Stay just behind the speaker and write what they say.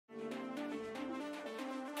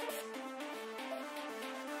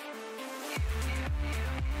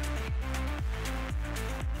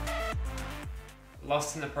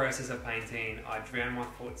Lost in the process of painting, I drowned my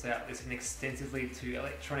thoughts out listening extensively to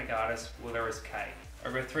electronic artist Willaris K.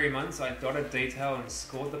 Over 3 months, I dotted detail and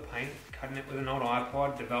scored the paint, cutting it with an old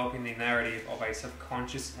iPod, developing the narrative of a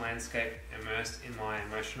subconscious landscape immersed in my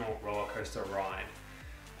emotional rollercoaster ride.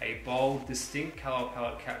 A bold, distinct colour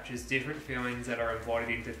palette captures different feelings that are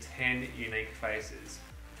embodied into 10 unique faces.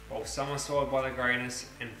 While some are soiled by the greyness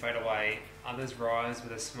and fade away, others rise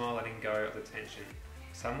with a smile letting go of the tension.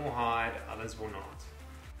 Some will hide, others will not.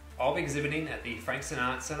 I'll be exhibiting at the Frankston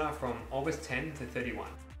Arts Centre from August 10 to 31.